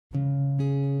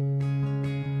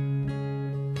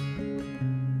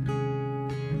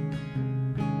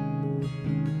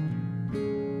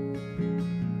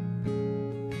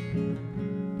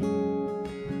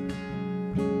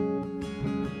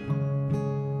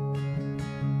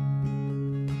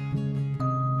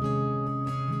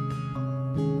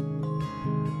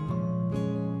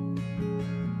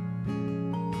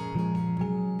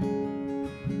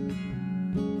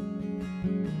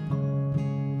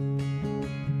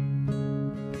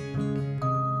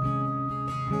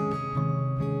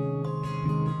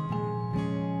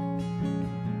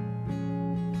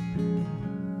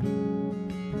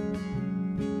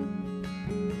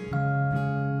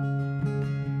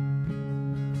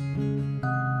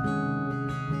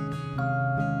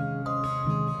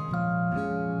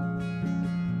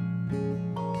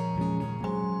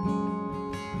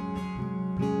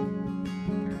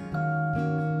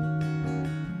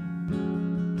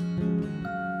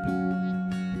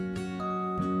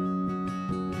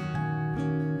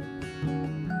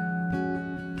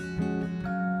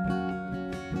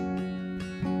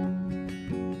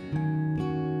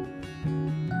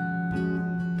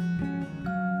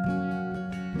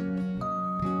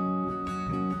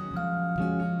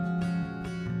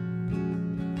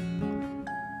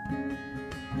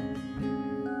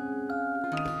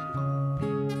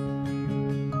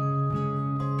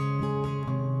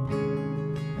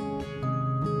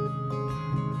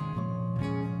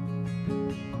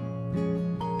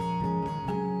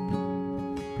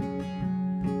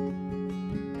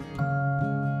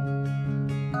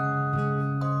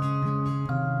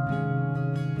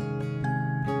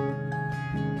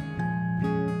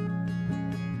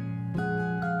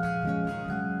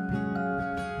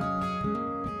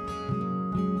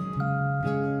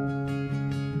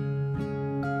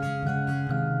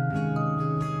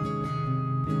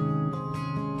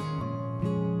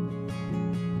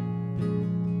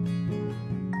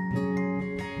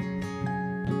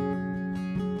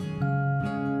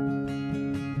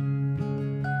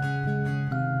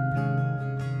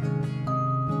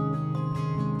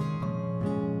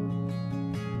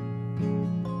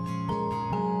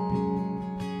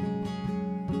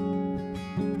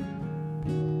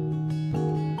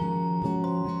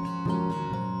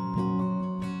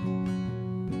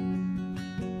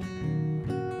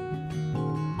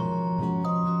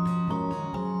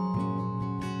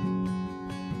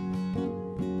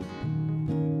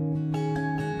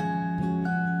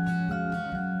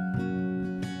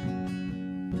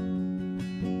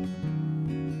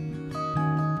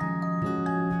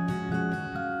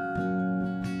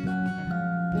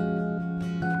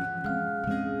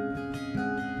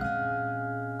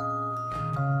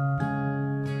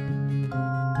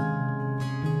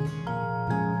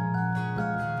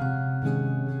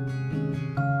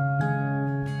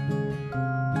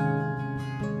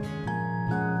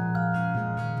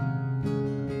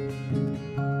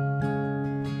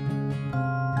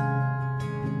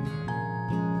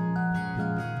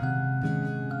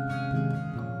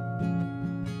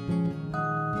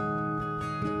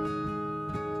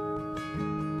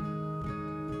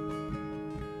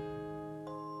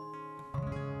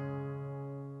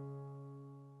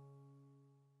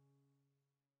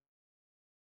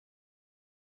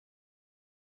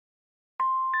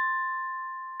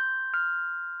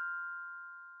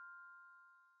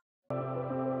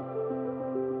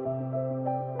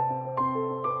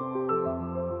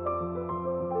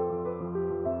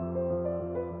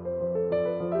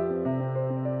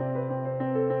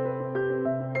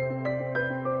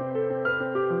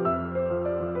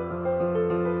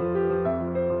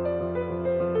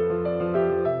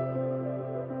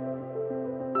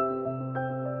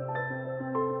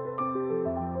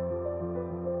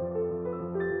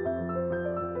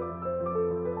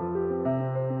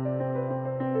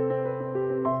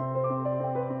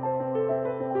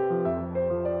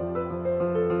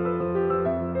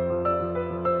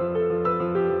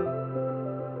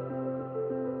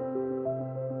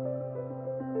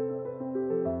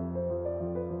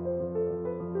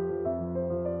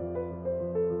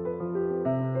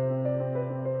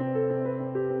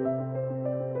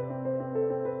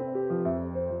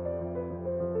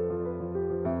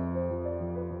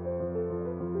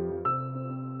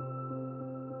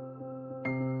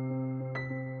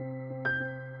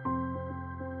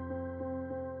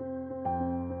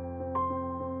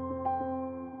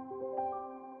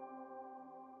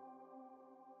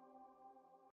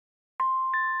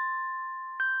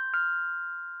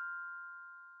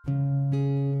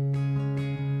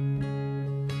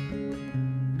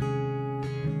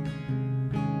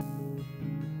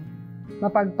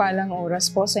Mapagpalang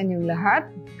oras po sa inyong lahat.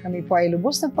 Kami po ay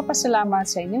lubos nagpapasalamat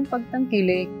sa inyong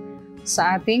pagtangkilik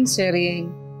sa ating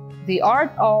seryeng The Art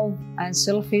of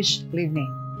Unselfish Living.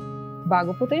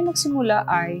 Bago po tayo magsimula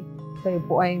ay tayo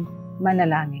po ay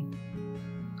manalangin.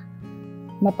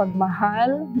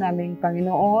 Mapagmahal naming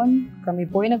Panginoon, kami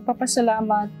po ay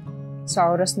nagpapasalamat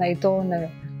sa oras na ito na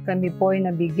kami po ay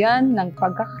nabigyan ng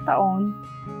pagkakataon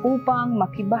upang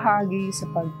makibahagi sa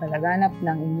pagpalaganap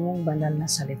ng inyong banal na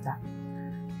salita.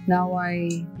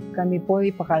 Naway kami po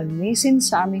ay pakalinisin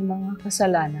sa aming mga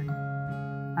kasalanan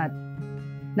at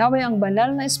naway ang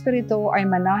banal na Espiritu ay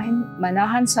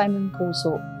manahan sa aming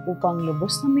puso upang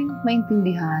lubos naming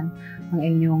maintindihan ang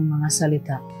inyong mga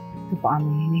salita. Ito po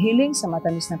aming hinihiling sa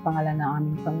matamis na pangalan ng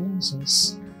aming Panginoon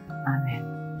Jesus. Amen.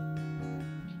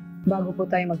 Bago po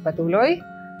tayo magpatuloy,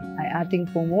 ay ating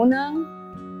po munang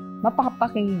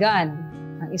mapapakinggan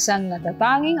ang isang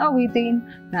natatanging awitin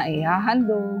na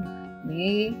ihahandog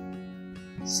ni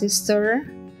Sister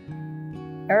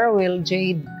Erwil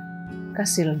Jade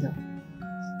Casildo.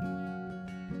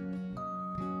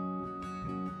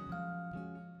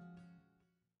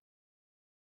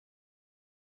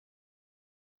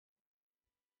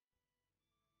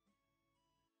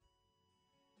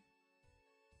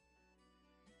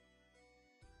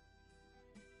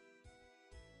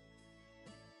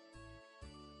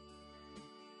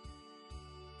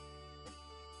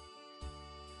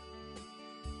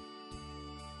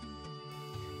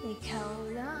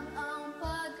 Ikaw lang ang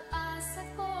pag-asa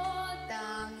ko,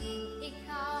 tanging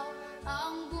ikaw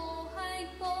ang buhay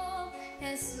ko,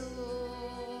 Jesus.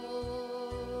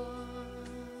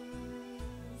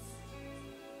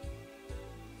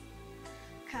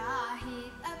 Kahit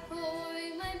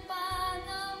ako'y may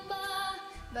pangamba,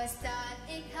 basta't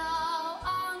ikaw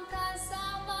ang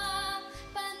kasama,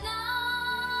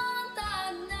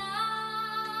 panatag na.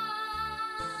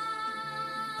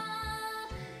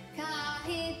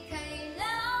 Kahit kailan,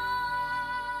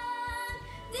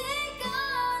 di ka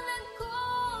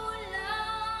nagkulang,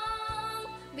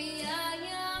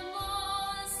 biyaya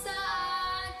mo sa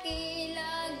akin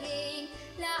laging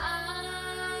laan.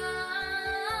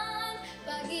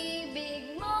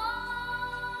 Pag-ibig mo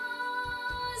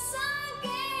sa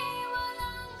akin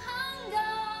walang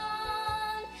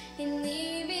hanggan,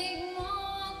 inibig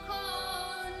mo ko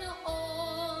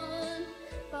noon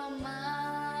pa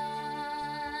man.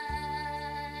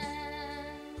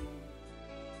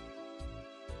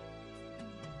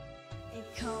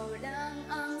 Ikaw lang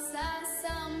ang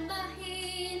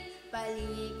sasambahin,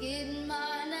 paligid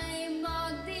man ay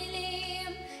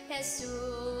magdilim, Jesus.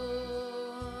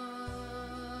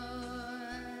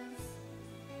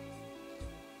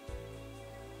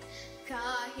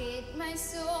 Kahit may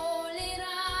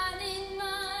suliranin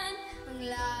man, ang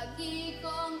lagi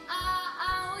kong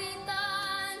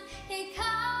aawitan,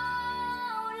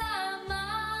 ikaw lamang.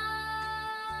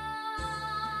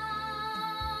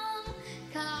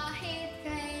 Kahit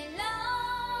kailan,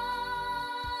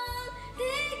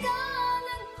 di ka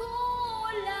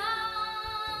nagkulang,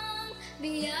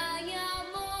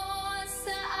 biyaya mo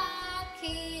sa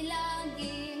akin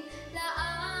laging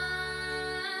laan.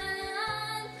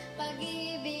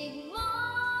 Pag-ibig mo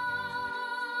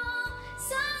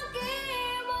sa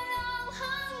akin walang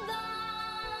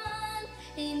hanggan,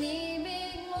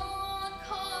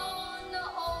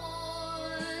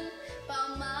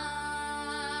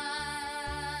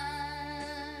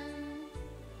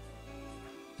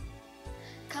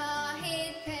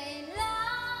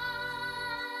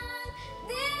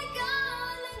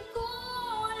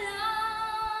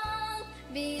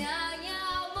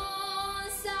 biyaya mo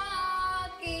sa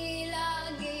aking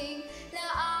laging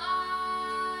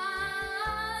laan.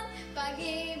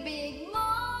 Pag-ibig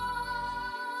mo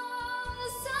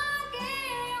sa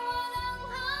akin walang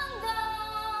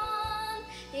hanggan.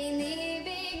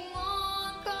 Inibig mo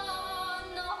ko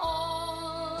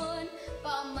noon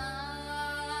pa man.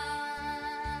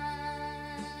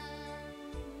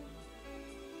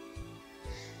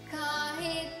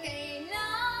 Kahit kailan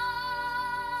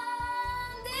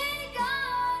di ka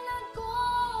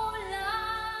nagkulang,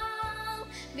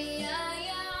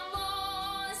 biyaya mo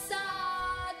sa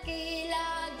aking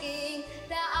laging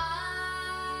daan.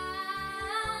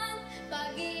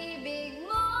 Pag-ibig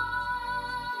mo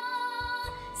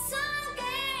sa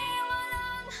akin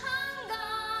walang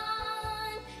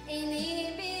hanggan.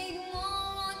 Inibig mo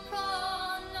ako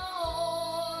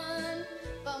noon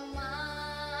pa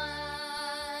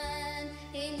man.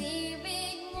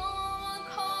 Inibig mo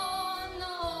ako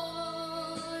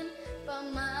noon pa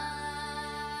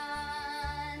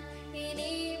man.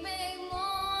 Inibig mo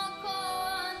ako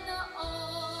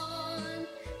noon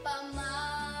pa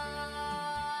man.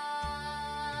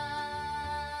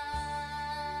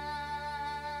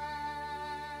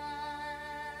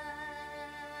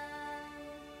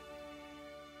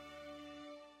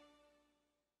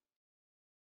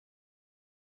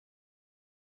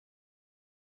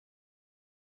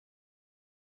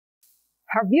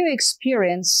 Have you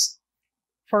experienced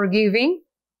forgiving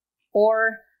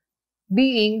or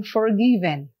being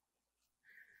forgiven?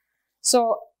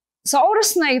 So, sa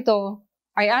oras na ito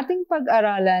ay ating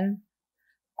pag-aralan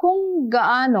kung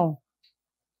gaano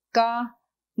ka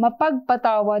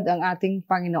mapagpatawad ang ating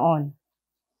Panginoon.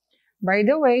 By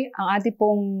the way, ang ating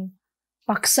pong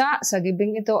paksa sa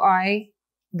gibing ito ay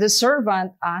the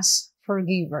servant as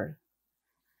forgiver.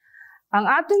 Ang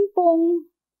ating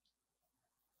pong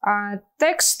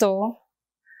teksto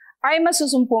ay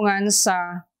masusumpungan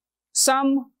sa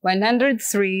Psalm 103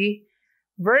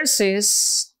 verses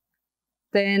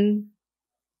 10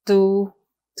 to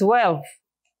 12.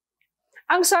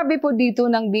 Ang sabi po dito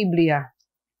ng Biblia,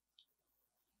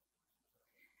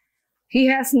 He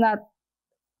hath not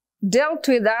dealt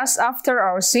with us after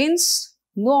our sins,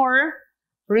 nor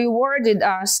rewarded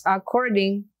us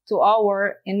according to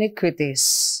our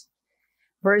iniquities.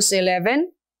 Verse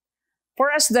 11, For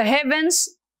as the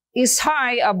heavens is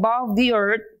high above the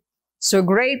earth, so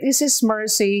great is His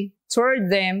mercy toward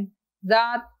them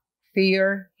that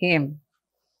fear Him.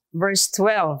 Verse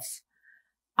 12,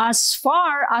 As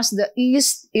far as the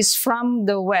east is from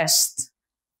the west,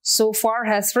 so far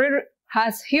hath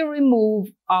He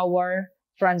removed our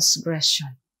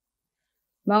transgression.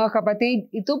 Mga kapatid,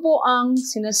 ito po ang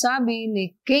sinasabi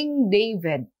ni King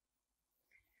David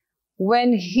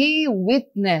when he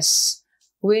witnessed,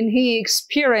 when he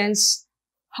experienced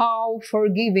how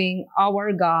forgiving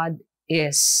our God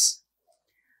is.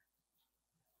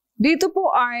 Dito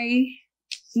po ay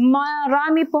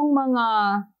marami pong mga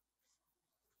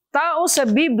tao sa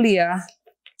Biblia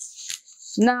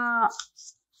na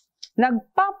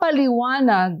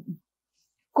nagpapaliwanag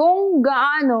kung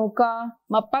gaano ka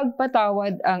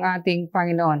mapagpatawad ang ating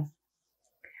Panginoon.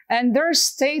 And their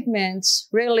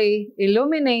statements really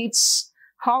illuminates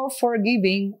how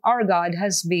forgiving our God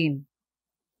has been.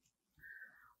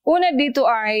 Una dito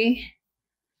ay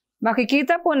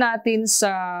makikita po natin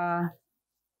sa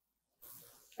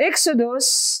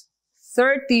Exodus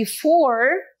 34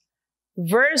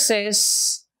 verses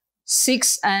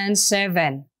 6 and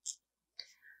 7.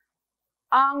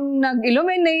 Ang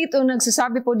nag-illuminate o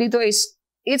nagsasabi po dito is,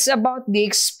 it's about the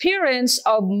experience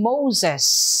of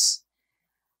Moses.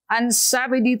 Ang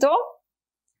sabi dito,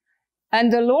 And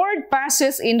the Lord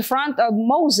passeth in front of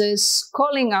Moses,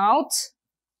 calling out,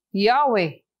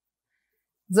 Yahweh,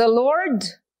 the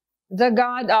Lord, the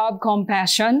God of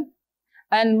compassion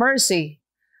and mercy.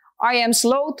 I am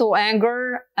slow to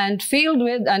anger and filled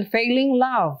with unfailing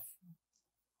love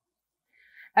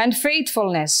and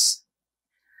faithfulness.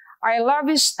 I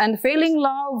lavish unfailing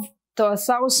love to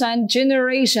 1,000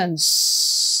 generations.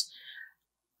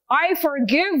 I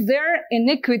forgive their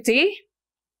iniquity,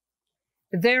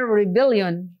 their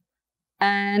rebellion,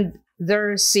 and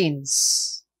their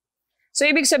sins. So,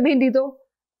 ibig sabihin dito,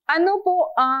 ano po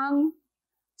ang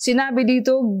sinabi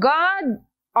dito? God,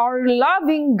 our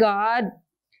loving God,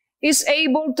 is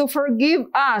able to forgive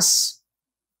us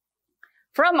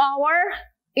from our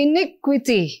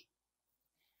iniquity,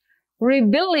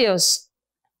 rebellious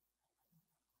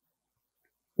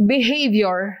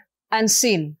behavior, and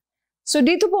sin. So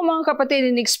dito po mga kapatid,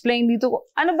 in-explain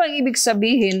dito, ano bang ibig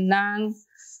sabihin ng,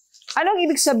 anong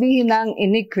ibig sabihin ng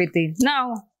iniquity?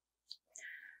 Now,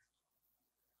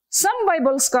 Some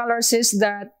Bible scholars says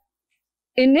that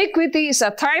iniquity is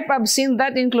a type of sin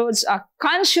that includes a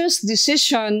conscious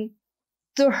decision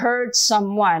to hurt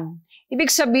someone.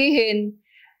 Ibig sabihin,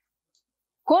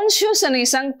 conscious ng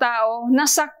isang tao,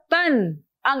 nasaktan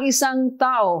ang isang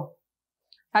tao.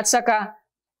 At saka,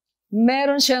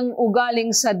 meron siyang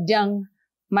ugaling sadyang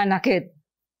manakit.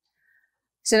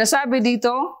 Sinasabi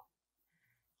dito,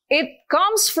 it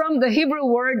comes from the Hebrew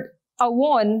word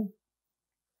awon.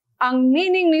 Ang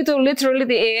meaning nito literally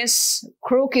is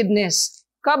crookedness,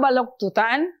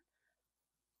 kabaloktutan,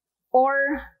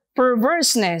 or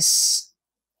perverseness.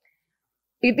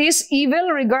 It is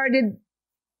evil regarded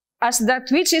as that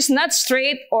which is not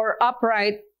straight or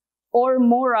upright or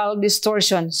moral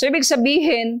distortion. So, ibig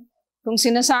sabihin, kung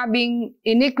sinasabing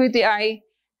iniquity ay,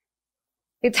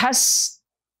 it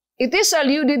is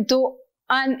alluded to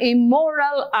an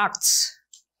immoral act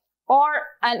or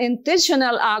an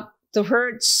intentional act to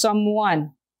hurt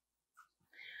someone.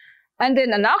 And then,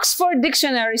 an Oxford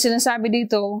Dictionary, sinasabi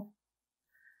dito,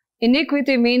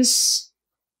 iniquity means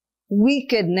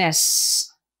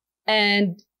wickedness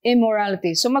and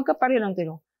immorality. So, magkapareho lang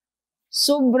tino.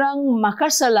 Sobrang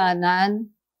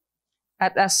makasalanan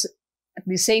at at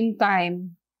the same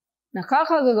time,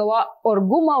 nakakagawa or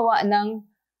gumawa ng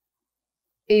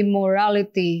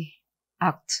immorality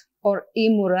act or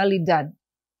immoralidad.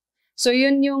 So,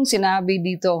 yun yung sinabi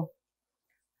dito.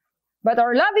 But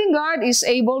our loving God is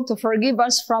able to forgive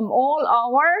us from all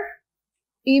our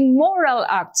immoral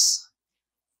acts.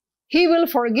 He will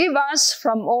forgive us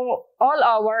from all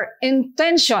our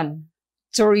intention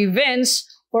to revenge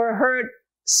or hurt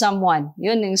someone.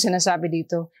 Yun yung sinasabi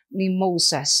dito ni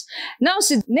Moses. Now,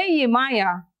 si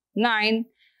Nehemiah 9,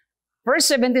 verse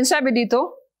 17, sabi dito,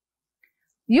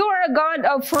 you are a God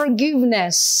of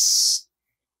forgiveness,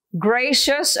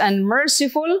 gracious and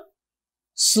merciful,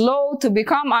 slow to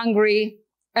become angry,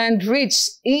 and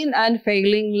rich in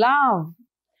unfailing love.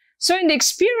 So in the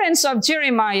experience of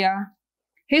Jeremiah,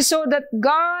 he saw that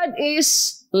God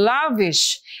is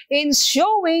lavish in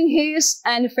showing His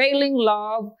unfailing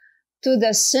love to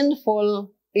the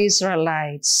sinful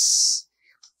Israelites.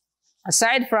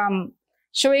 Aside from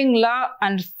showing love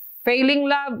and unfailing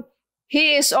love,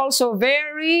 He is also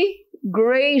very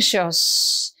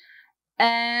gracious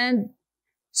and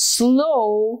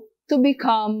slow to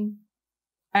become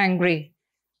angry.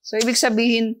 So, ibig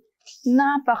sabihin,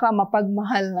 napaka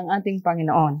mapagmahal ng ating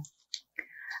Panginoon.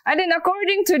 And then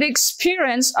according to the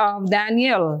experience of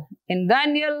Daniel, in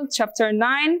Daniel chapter 9,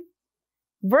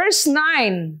 verse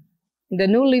 9, in the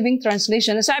New Living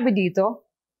Translation, sabi dito,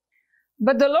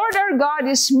 but the Lord our God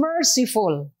is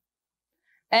merciful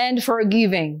and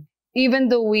forgiving, even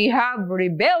though we have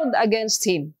rebelled against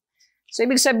Him. So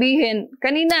ibig sabihin,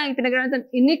 kanina ang pinag-aralan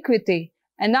iniquity,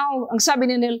 and now ang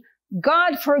sabi ni Neil,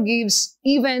 God forgives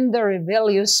even the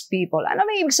rebellious people. Ano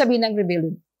may ibig sabihin ng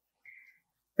rebellion?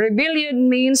 Rebellion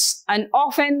means an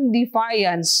often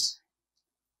defiance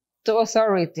to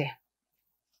authority.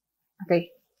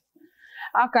 Okay.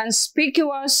 A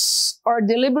conspicuous or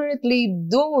deliberately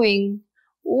doing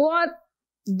what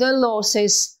the law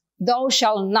says, thou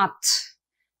shalt not.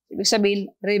 Ibig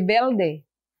sabihin, rebelde.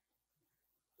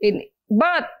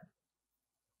 But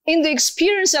in the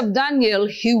experience of Daniel,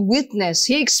 he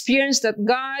experienced that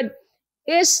God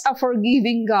is a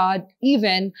forgiving God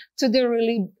even to the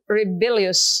really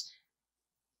rebellious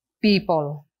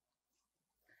people.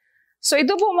 So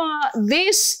ito po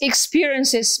these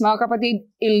experiences, mga kapatid,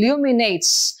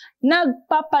 illuminates,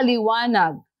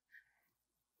 nagpapaliwanag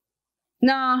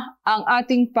na ang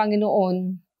ating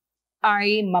Panginoon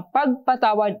ay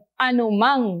mapagpatawad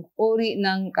anumang uri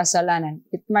ng kasalanan.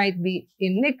 It might be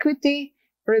iniquity,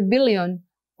 rebellion,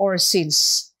 or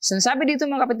sins. Sinasabi dito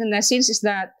mga kapatid na sins is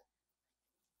that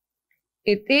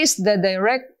it is the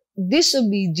direct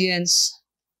disobedience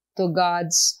to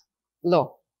God's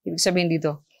law. Ibig sabihin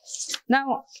dito.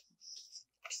 Now,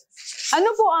 ano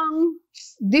po ang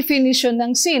definition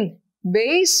ng sin?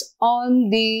 Based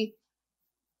on the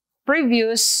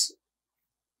previous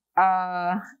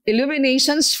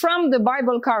illuminations from the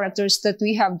Bible characters that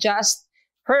we have just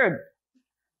heard.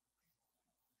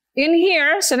 In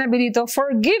here, sinabi dito,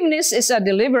 forgiveness is a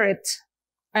deliberate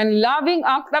and loving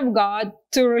act of God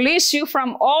to release you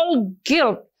from all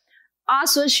guilt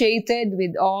associated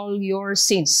with all your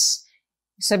sins.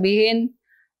 Sabihin,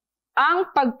 ang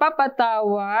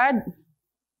pagpapatawad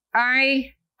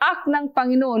ay act ng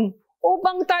Panginoon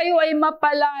upang tayo ay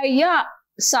mapalaya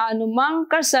sa anumang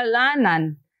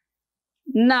kasalanan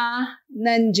na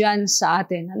nandyan sa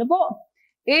atin. Ano po?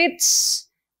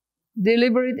 It's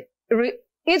deliberate,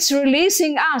 it's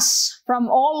releasing us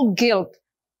from all guilt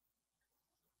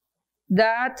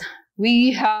that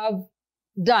we have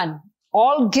done.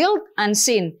 All guilt and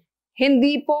sin.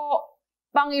 Hindi po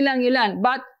pangilang-ilan,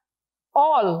 but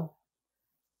all.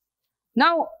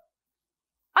 Now,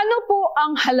 ano po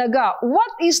ang halaga?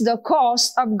 What is the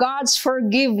cost of God's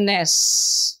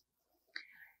forgiveness?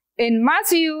 In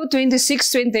Matthew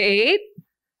 26:28,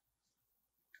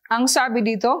 ang sabi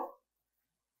dito,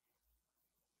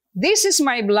 "This is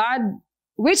my blood,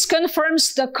 which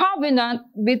confirms the covenant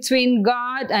between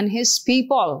God and His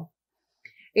people.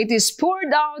 It is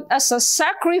poured out as a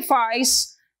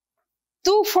sacrifice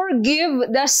to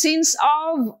forgive the sins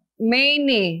of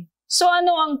many." So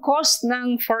ano ang cost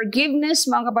ng forgiveness,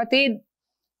 mga kapatid?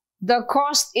 The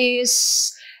cost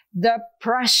is the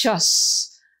precious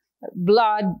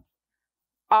blood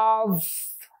of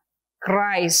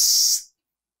Christ,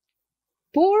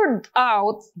 poured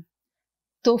out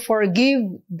to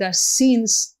forgive the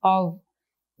sins of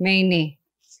many.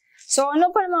 So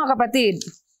ano pa, mga kapatid?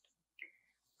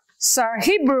 Sa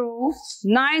Hebrew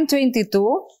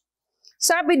 9:22,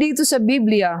 sabi dito sa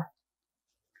Biblia,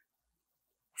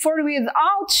 "For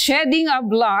without shedding of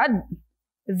blood,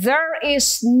 there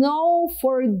is no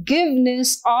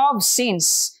forgiveness of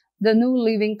sins." The New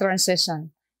Living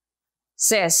Translation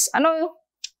says, ano?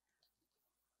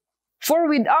 "For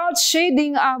without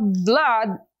shedding of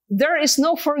blood, there is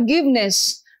no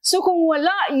forgiveness." So kung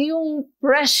wala yung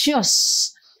precious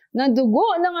na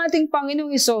dugo ng ating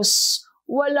Panginoong Hesus,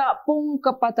 wala pong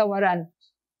kapatawaran.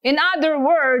 In other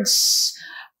words,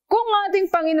 kung ating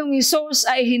Panginoong Hesus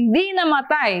ay hindi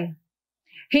namatay,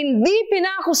 hindi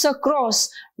pinako sa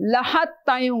cross, lahat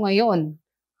tayo ngayon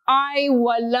ay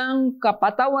walang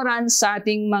kapatawaran sa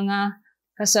ating mga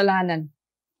kasalanan.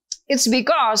 It's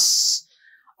because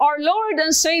our Lord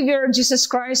and Savior Jesus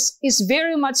Christ is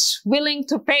very much willing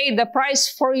to pay the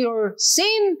price for your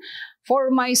sin,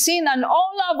 for my sin, and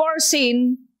all of our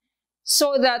sin,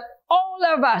 so that all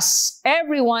of us,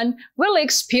 everyone, will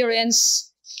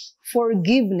experience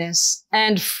forgiveness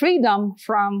and freedom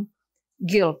from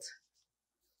guilt.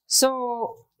 So,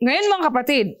 ngayon mga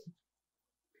kapatid,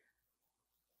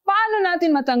 paano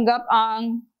natin matanggap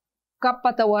ang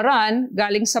kapatawaran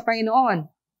galing sa Panginoon?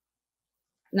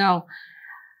 Now,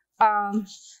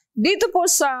 dito po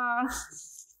sa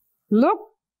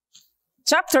Luke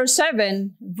chapter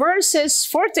 7, verses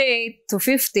 48 to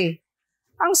 50,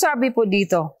 ang sabi po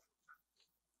dito,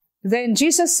 "Then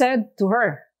Jesus said to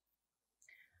her,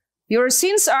 'Your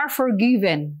sins are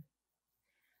forgiven.'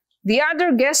 The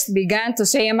other guests began to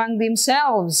say among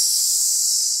themselves,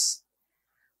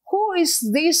 'Who is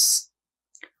this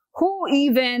who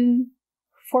even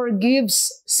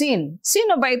forgives sin?'"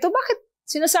 Sino ba ito? Bakit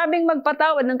sinasabing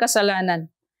magpatawad ng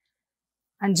kasalanan?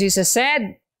 And Jesus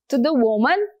said to the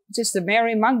woman, which is the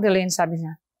Mary Magdalene, sabi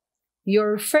niya,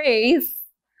 "Your faith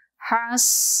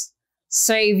has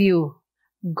saved you.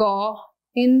 Go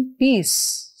in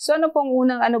peace." So ano pong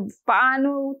unang,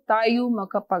 paano tayo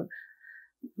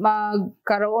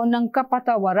magkaroon ng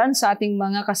kapatawaran sa ating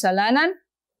mga kasalanan?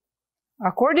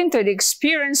 According to the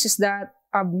experiences that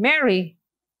of Mary,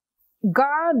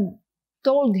 God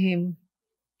told him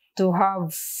to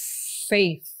have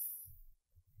faith.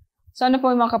 So ano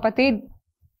po mga kapatid?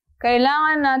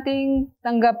 Kailangan nating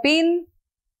tanggapin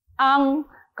ang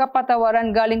kapatawaran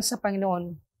galing sa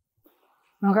Panginoon.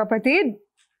 Mga kapatid,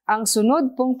 ang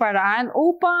sunod pong paraan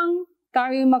upang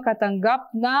tayo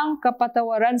makatanggap ng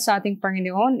kapatawaran sa ating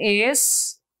Panginoon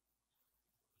is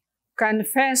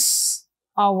confess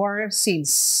our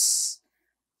sins.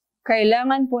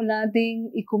 Kailangan po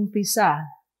nating ikumpisa,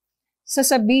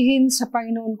 sasabihin sa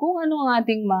Panginoon kung ano ang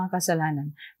ating mga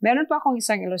kasalanan. Meron pa akong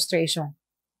isang illustration.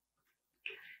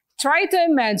 Try to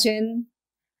imagine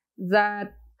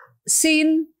that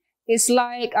sin is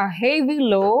like a heavy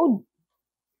load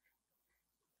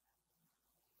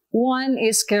one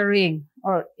is carrying,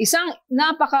 or isang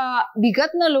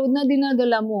napakabigat na load na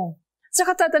dinadala mo.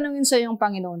 Saka tatanungin sa iyong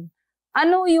Panginoon,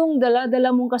 ano yung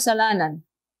dala-dala mong kasalanan?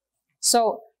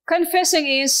 So, confessing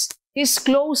is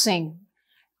closing.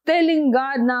 Telling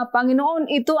God na,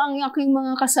 Panginoon, ito ang aking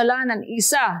mga kasalanan,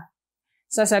 isa.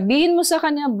 Sasabihin mo sa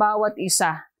Kanya bawat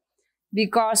isa.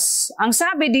 Because, ang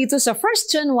sabi dito sa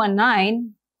 1 John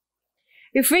 1:9,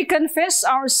 if we confess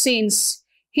our sins,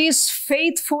 He is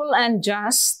faithful and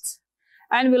just,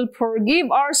 and will forgive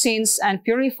our sins and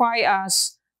purify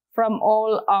us from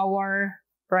all our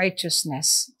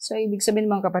righteousness. So, ibig sabihin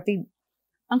mga kapatid,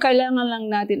 ang kailangan lang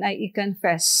natin ay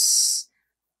i-confess.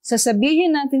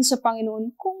 Sasabihin natin sa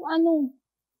Panginoon kung ano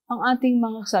ang ating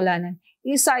mga kasalanan.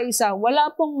 Isa-isa,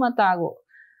 wala pong matago.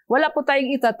 Wala po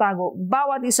tayong itatago.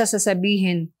 Bawat isa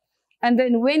sasabihin. And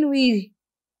then when we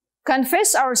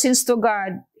confess our sins to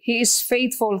God, He is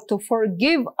faithful to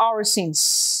forgive our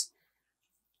sins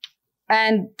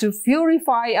and to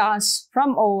purify us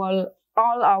from all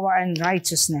our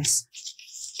unrighteousness.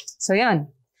 So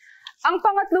yan. Ang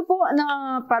pangatlo po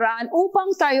na paraan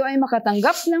upang tayo ay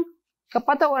makatanggap ng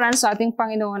kapatawaran sa ating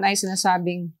Panginoon ay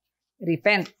sinasabing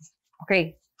repent.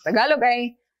 Okay, Tagalog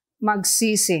ay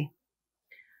magsisi.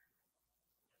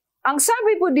 Ang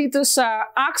sabi po dito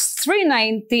sa Acts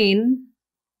 3:19,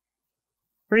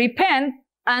 repent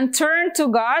and turn to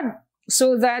God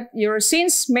so that your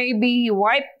sins may be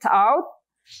wiped out,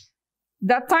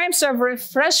 that times of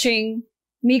refreshing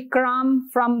may come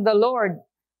from the Lord.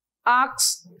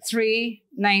 Acts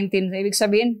 3:19. Ibig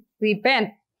sabihin,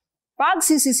 repent.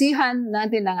 Pagsisisihan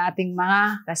natin ang ating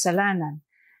mga kasalanan.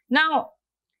 Now,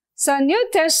 sa New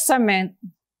Testament,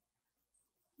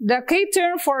 the key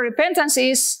term for repentance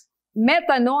is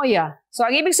metanoia. So,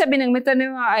 ang ibig sabihin ng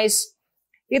metanoia is,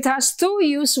 it has two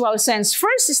usual sense.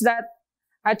 First is that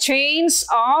a change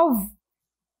of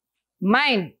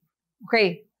mind.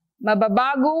 Okay,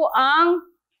 mababago ang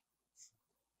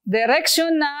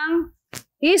direction ng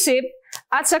isip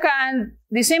at saka at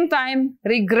the same time,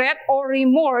 regret or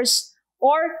remorse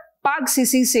or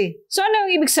pagsisisi. So, ano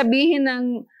ang ibig sabihin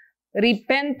ng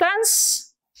repentance?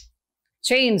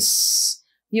 Change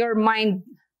your mind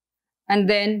and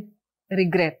then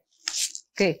regret.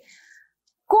 Okay.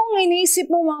 Kung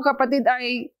inisip mo mga kapatid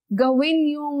ay gawin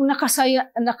yung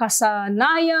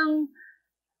nakasanayang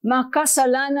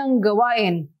makasalanang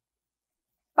gawain,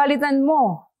 palitan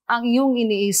mo ang iyong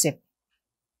iniisip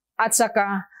at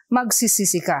saka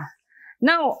magsisisi ka.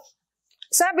 Now,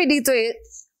 sabi dito,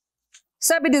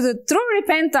 true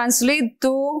repentance lead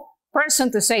to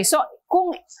person to say. So,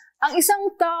 kung ang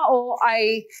isang tao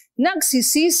ay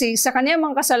nagsisisi sa kanyang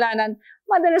mga kasalanan,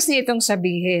 madalas niya itong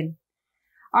sabihin,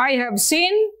 I have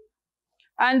sinned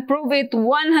and prove it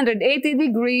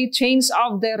 180-degree change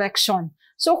of direction.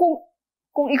 So,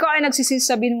 kung ikaw ay nagsisisi,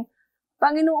 sabihin mo,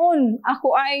 Panginoon,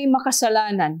 ako ay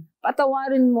makasalanan.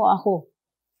 Patawarin mo ako.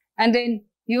 And then,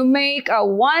 you make a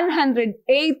 180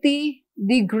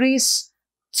 degrees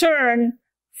turn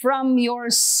from your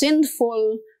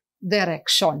sinful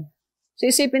direction. So,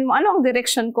 isipin mo, ano ang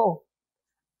direction ko?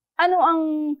 Ano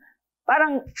ang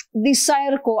parang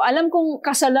desire ko? Alam kong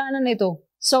kasalanan ito.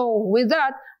 So, with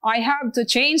that, I have to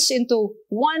change into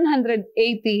 180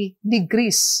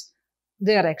 degrees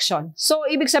direction. So,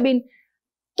 ibig sabihin,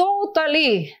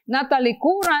 totally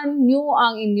natalikuran nyo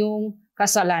ang inyong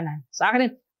kasalanan. Sa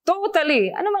akin,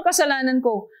 totally. Ano man kasalanan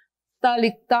ko?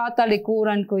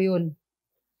 Tatalikuran ko yun.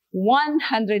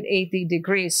 180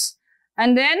 degrees.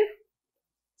 And then,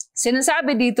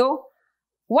 sinasabi dito,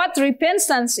 what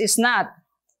repentance is not.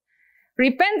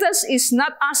 Repentance is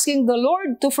not asking the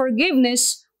Lord to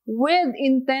forgiveness with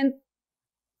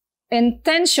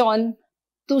intention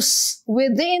to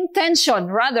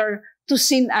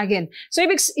sin again. So,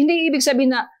 hindi ibig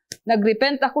sabihin na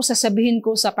nagrepent ako, sasabihin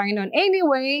ko sa Panginoon,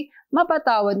 anyway,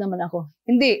 mapatawad naman ako.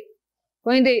 Hindi.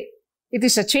 Kung hindi, it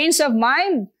is a change of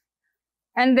mind.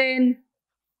 And then,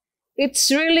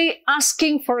 it's really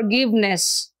asking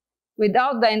forgiveness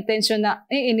without the intention na,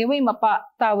 anyway,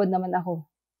 mapatawad naman ako.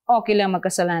 Okay lang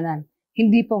magkasalanan.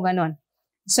 Hindi po ganon.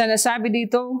 Sa nasabi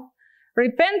dito,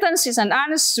 repentance is an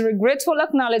honest, regretful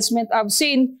acknowledgement of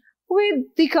sin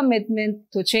with the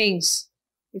commitment to change.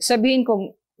 Ibig sabihin,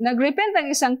 kung nagrepent ang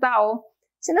isang tao,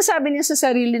 sinasabi niya sa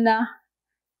sarili na,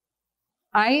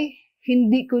 ay,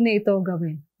 hindi ko na ito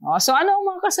gawin. So, ano ang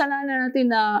mga kasalanan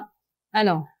natin na,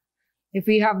 if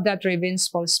we have that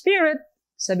revengeful spirit,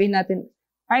 sabihin natin,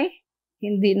 ay,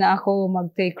 hindi na ako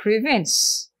mag-take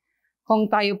revenge. Kung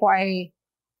tayo po ay,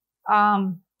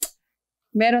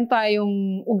 meron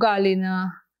tayong ugali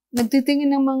na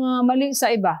nagtitingin ng mga mali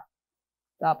sa iba.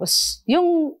 Tapos,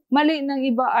 yung mali ng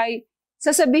iba ay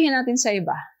sasabihin natin sa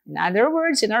iba. In other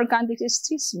words, in our context is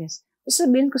chismis.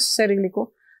 Sasabihin ko sa sarili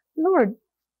ko, Lord,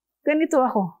 ganito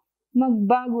ako.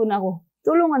 Magbago na ako.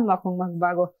 Tulungan mo akong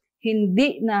magbago.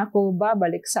 Hindi na ako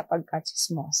babalik sa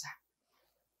pagkachismosa.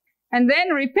 And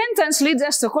then, repentance leads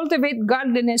us to cultivate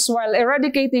godliness while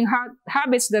eradicating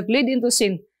habits that lead into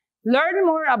sin. Learn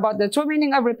more about the true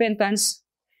meaning of repentance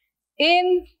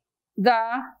in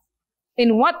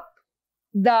what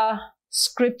the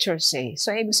scriptures say.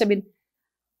 So, ibig sabihin,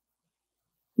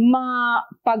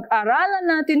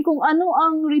 mapag-aralan natin kung ano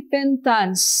ang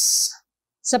repentance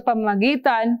sa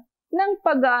pamagitan ng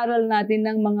pag-aaral natin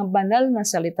ng mga banal na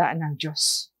salita ng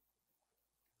Diyos.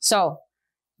 So,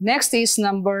 next is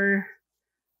number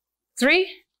 3.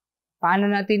 Paano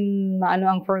natin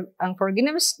maano ang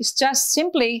forgiveness? Is just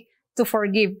simply to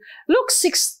forgive. Luke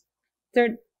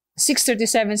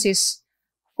 6:37 says,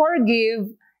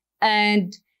 forgive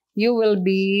and you will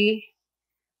be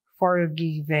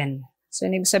forgiven. So,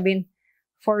 ibig sabihin,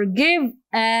 forgive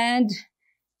and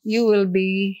you will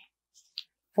be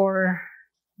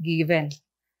forgiven.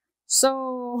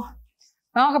 So,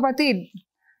 mga kapatid,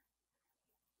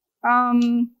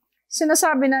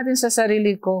 sinasabi natin sa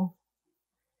sarili ko,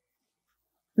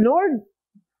 Lord,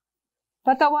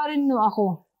 patawarin mo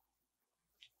ako.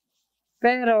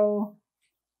 Pero,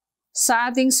 sa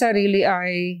ating sarili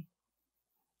ay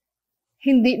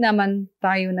hindi naman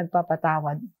tayo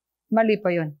nagpapatawad. Mali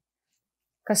pa yun.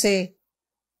 Kasi,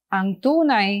 ang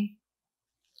tunay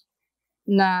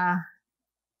na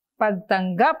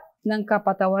pagtanggap ng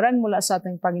kapatawaran mula sa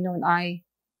ating Panginoon ay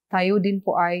tayo din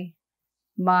po ay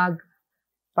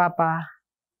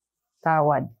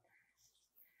magpapatawad.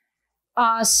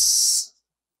 As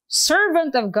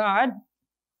servant of God,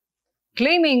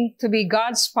 claiming to be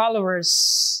God's followers,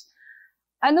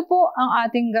 ano po ang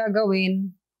ating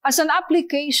gagawin as an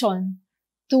application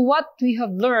to what we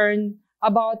have learned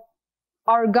about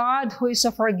our God who is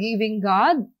a forgiving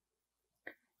God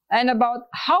and about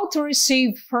how to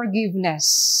receive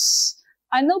forgiveness?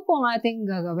 Ano po ang ating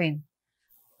gagawin?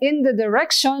 In the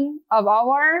direction of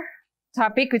our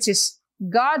topic, which is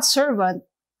God's servant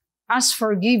as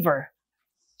forgiver.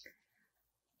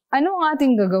 Ano ang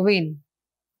ating gagawin?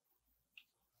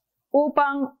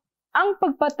 Upang ang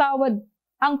pagpapatawad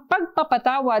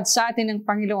sa atin ng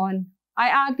Panginoon ay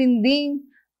atin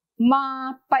ding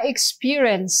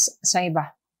mapa-experience sa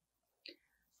iba.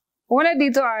 Una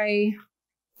dito ay,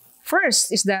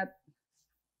 first is that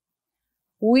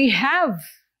we have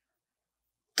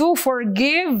to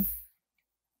forgive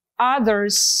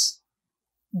others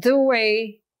the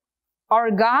way our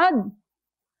God,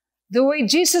 the way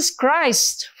Jesus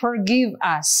Christ forgive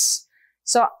us.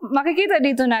 So, makikita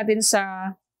dito natin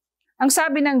sa, ang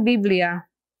sabi ng Biblia,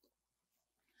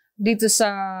 dito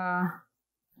sa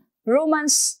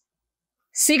Romans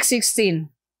 6:16.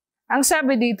 Ang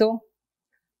sabi dito,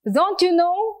 don't you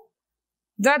know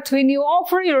that when you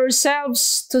offer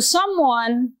yourselves to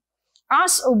someone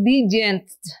as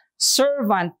obedient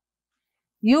servant,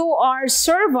 you are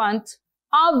servant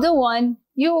of the one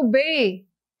you obey.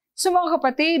 So mga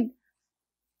kapatid,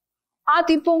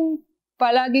 ating pong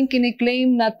palaging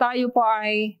kiniklaim na tayo pa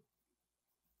ay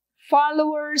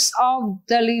followers of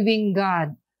the living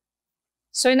God.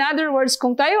 So in other words,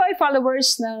 kung tayo ay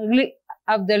followers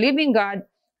of the living God,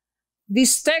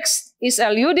 this text is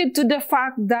alluded to the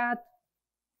fact that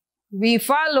we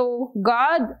follow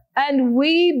God and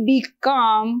we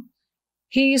become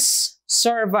His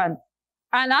servant.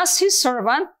 And as His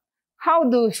servant, how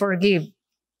do we forgive?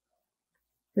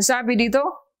 Sabi dito,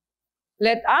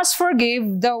 let us forgive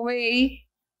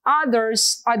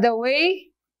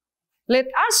let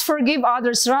us forgive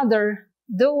others rather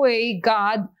the way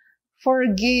God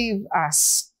forgive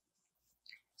us.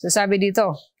 So sabi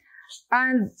dito,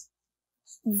 and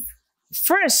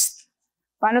first,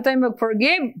 paano tayo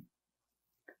mag-forgive?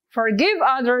 Forgive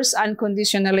others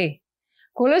unconditionally.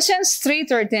 Colossians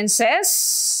 3:13 says,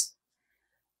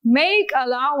 make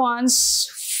allowance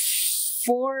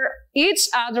for each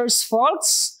other's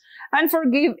faults and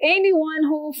forgive anyone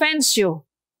who offends you.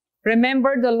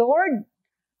 Remember the Lord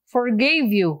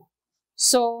forgave you,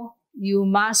 so you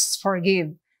must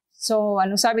forgive. So,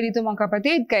 anong sabi dito mga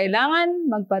kapatid? Kailangan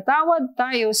magpatawad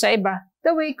tayo sa iba the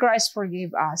way Christ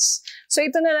forgave us. So,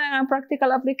 ito na lang ang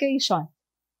practical application.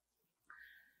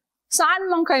 Saan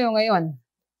man kayo ngayon?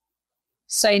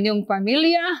 Sa inyong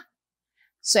pamilya,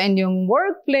 sa inyong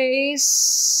workplace,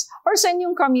 or sa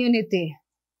inyong community.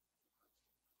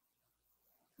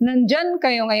 Nandyan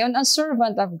kayo ngayon as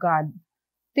servant of God.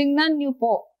 Tingnan niyo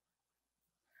po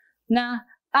na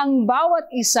ang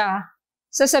bawat isa,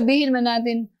 sasabihin man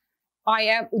natin,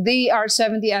 they are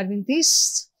Seventh-day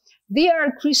Adventists, they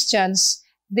are Christians,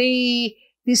 they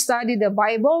study the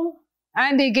Bible,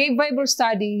 and they gave Bible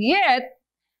study, yet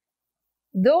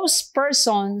those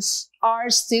persons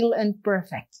are still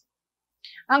imperfect.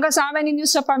 Ang kasama ninyo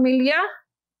sa pamilya,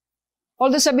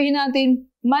 although sabihin natin,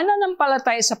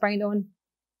 mananampalataya sa Panginoon,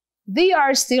 they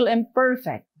are still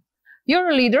imperfect.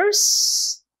 Your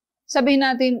leaders, sabihin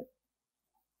natin,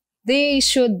 they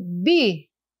should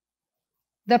be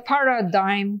the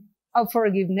paradigm of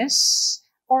forgiveness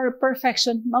or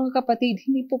perfection. Mga kapatid,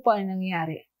 hindi po pa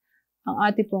nangyayari. Ang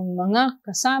ating pong mga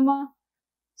kasama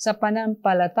sa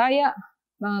panampalataya,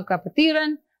 mga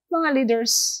kapatiran, mga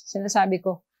leaders, sinasabi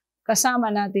ko,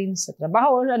 kasama natin sa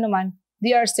trabaho o anuman,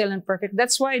 they are still imperfect.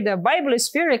 That's why the Bible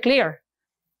is very clear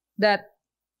that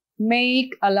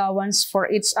make allowance for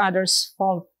each other's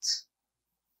fault.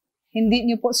 Hindi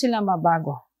niyo po sila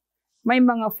mabago. May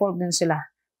mga fault din sila.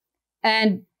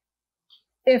 And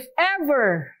if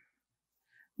ever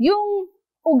yung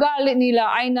ugali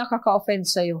nila ay nakaka-offend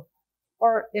sa'yo.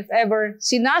 Or if ever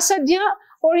sinasadya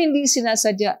or hindi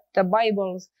sinasadya, the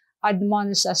Bible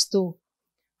admonishes us to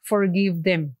forgive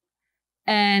them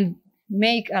and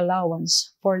make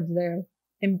allowance for their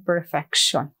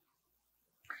imperfection.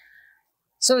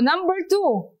 So number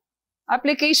 2,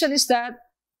 application is that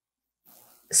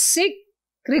seek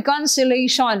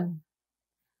reconciliation.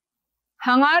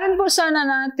 Hangarin po sana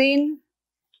natin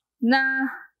na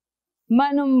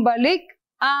manumbalik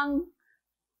ang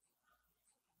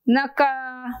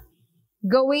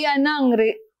nakagawian ng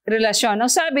relasyon. Ang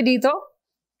sabi dito,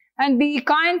 and be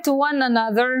kind to one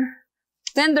another,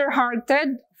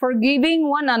 tender-hearted, forgiving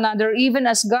one another, even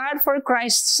as God, for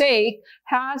Christ's sake,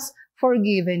 has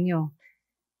forgiven you.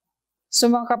 So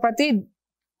mga kapatid,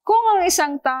 kung ang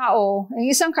isang tao, ang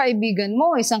isang kaibigan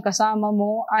mo, isang kasama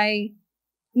mo ay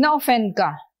na-offend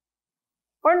ka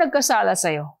or nagkasala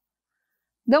sa'yo,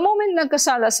 the moment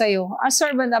nagkasala sa'yo, as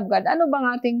servant of God, ano bang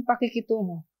ating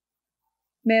pakikitungo?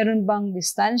 Meron bang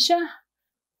distansya?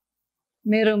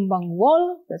 Meron bang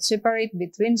wall that separate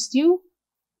between you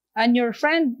and your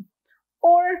friend?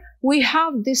 Or we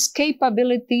have this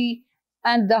capability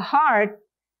and the heart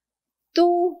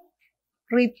to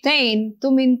maintain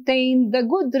the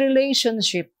good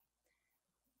relationship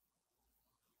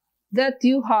that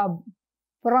you have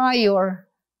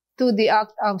prior to the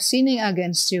act of sinning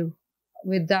against you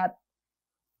with that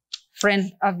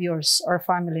friend of yours or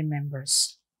family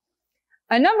members.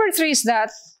 And number 3 is that,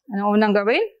 ano unang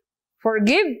gawin?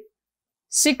 Forgive,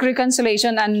 seek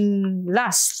reconciliation, and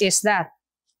last is that.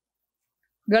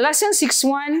 Galatians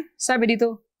 6:1, sabi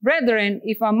dito, brethren,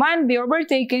 if a man be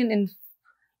overtaken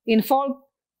in fault,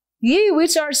 ye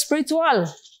which are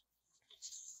spiritual,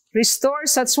 restore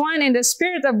such one in the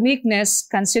spirit of meekness,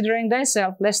 considering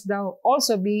thyself, lest thou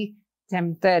also be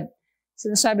tempted.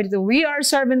 Sinasabi dito, we are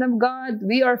servant of God,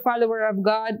 we are follower of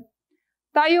God.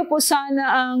 Tayo po sana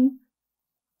ang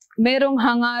merong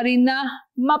hangarin na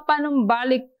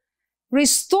mapanumbalik,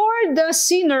 restore the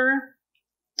sinner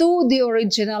to the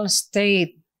original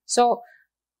state. So,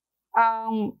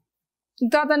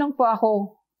 tatanong po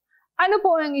ako, ano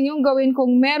po ang inyong gawin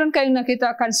kung meron kayong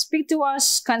nakita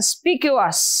conspicuous,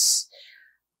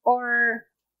 or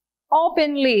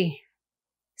openly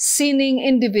sinning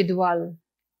individual?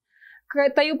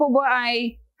 Kaya tayo po ba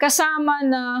ay kasama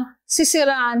na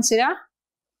sisiraan sila?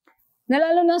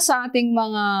 Nalalo na sa ating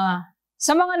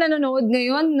sa mga nanonood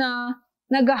ngayon na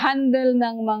nag-handle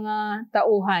ng mga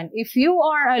tauhan. If you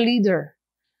are a leader,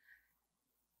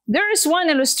 there is one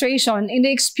illustration in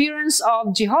the experience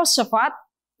of Jehoshaphat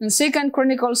in 2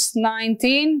 Chronicles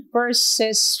 19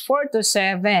 verses 4 to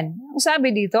 7. Ang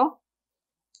sabi dito,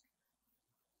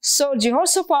 so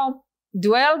Jehoshaphat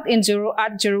dwelt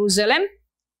at Jerusalem.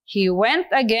 He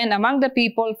went again among the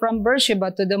people from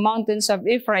Beersheba to the mountains of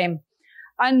Ephraim,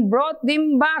 and brought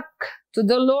them back to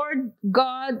the Lord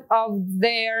God of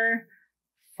their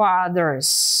fathers.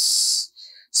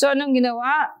 So anong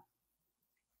ginawa?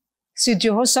 Si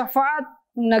Jehoshaphat,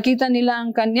 nung nakita nila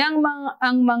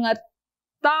ang mga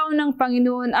tao ng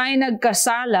Panginoon ay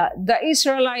nagkasala. The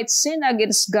Israelites sinned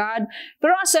against God.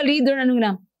 Pero as a leader,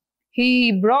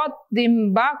 he brought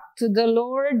them back to the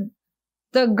Lord,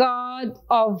 the God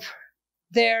of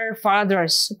their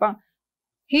fathers.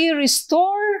 He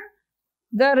restored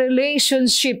the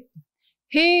relationship.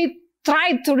 He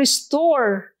tried to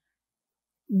restore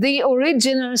the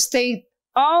original state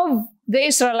of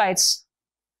the Israelites.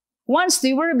 Once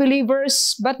they were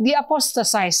believers, but they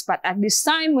apostatized. But at this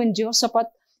time, when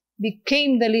Jehoshaphat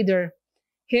became the leader,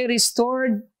 he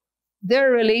restored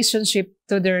their relationship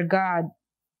to their God.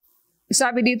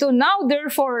 Sabi dito, now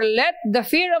therefore, let the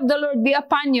fear of the Lord be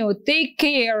upon you. Take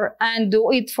care and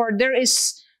do it, for there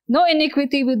is no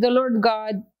iniquity with the Lord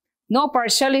God, no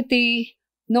partiality,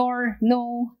 nor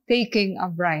no taking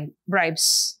of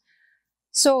bribes.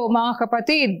 So, mga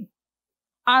kapatid,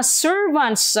 as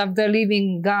servants of the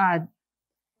living God,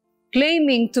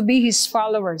 claiming to be His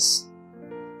followers,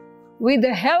 with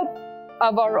the help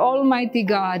of our Almighty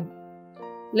God,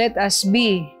 let us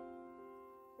be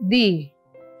the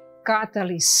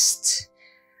catalyst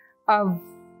of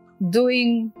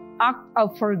doing act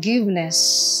of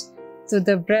forgiveness to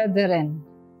the brethren,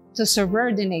 to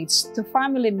subordinates, to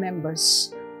family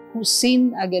members who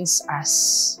sin against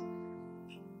us.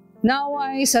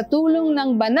 Naway sa tulong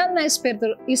ng banal na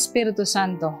Espiritu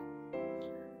Santo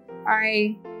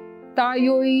ay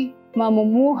tayo'y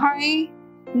mamumuhay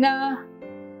na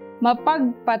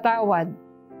mapagpatawad.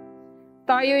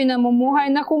 Tayo'y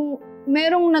namumuhay na kung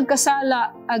merong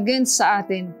nagkasala against sa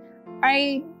atin,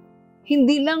 ay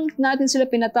hindi lang natin sila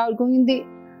pinatawad, kung hindi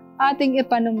ating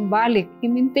ipanumbalik,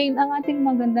 i-maintain ang ating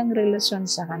magandang relasyon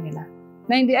sa kanila.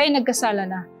 Na hindi ay nagkasala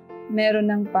na, meron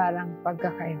ng parang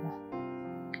pagkakaiba.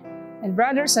 And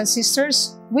brothers and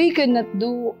sisters, we cannot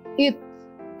do it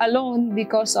alone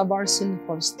because of our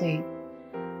sinful state.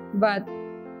 But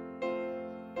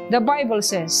the Bible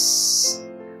says,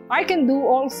 I can do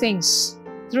all things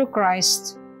through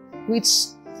Christ, which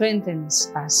strengthens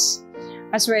us.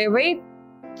 As we await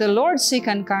the Lord's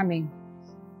second coming,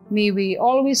 may we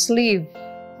always live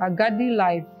a godly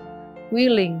life,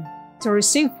 willing to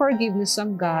receive forgiveness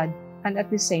from God and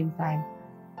at the same time,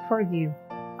 forgive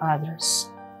others.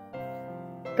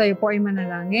 Tayo po ay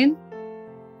manalangin.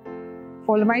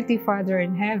 Almighty Father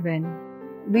in heaven,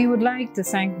 we would like to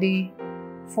thank Thee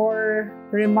for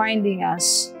reminding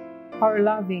us how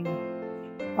loving,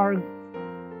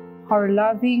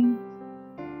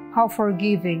 how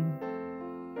forgiving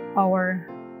our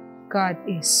God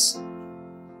is.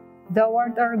 Thou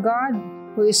art our God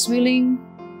who is willing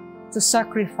to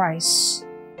sacrifice,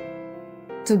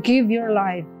 to give your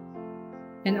life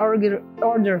in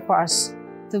order for us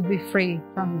to be free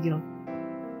from guilt.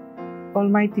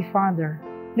 Almighty Father,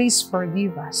 please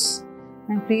forgive us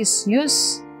and please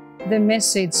use the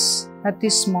message at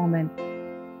this moment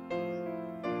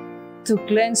to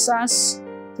cleanse us,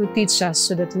 to teach us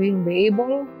so that we will be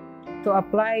able to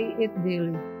apply it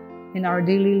daily in our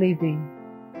daily living,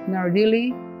 in our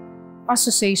daily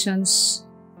associations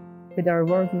with our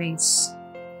workmates,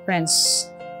 friends,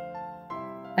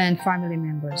 and family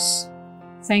members.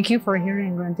 Thank you for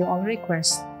hearing and granting all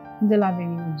requests. In the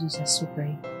loving name of Jesus we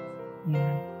pray.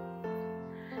 Amen.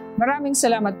 Maraming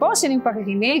salamat po sa inyong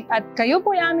pakikinig at kayo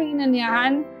po ay aming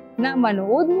inanyahan na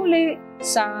manood muli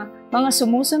sa mga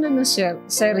sumusunod na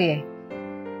serye.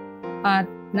 At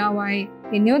naway,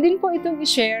 inyo din po itong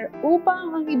i-share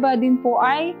upang ang iba din po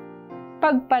ay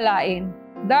pagpalain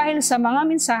dahil sa mga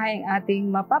mensaheng ating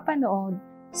mapapanood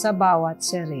sa bawat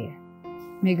serye.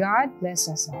 May God bless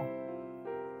us all.